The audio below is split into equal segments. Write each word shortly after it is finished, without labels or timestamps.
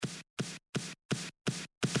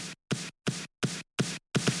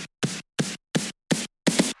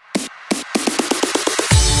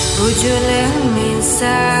Would you let me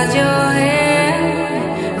inside your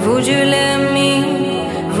head? Would you let me?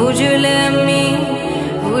 Would you let me?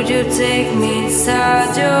 Would you take me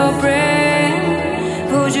inside your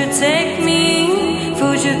brain? Would you take me?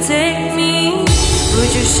 Would you take me?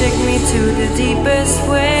 Would you shake me to the deepest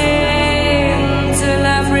way? Till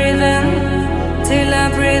I breathe in, till I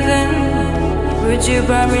breathe in. Would you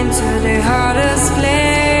burn me to the hardest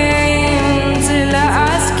place?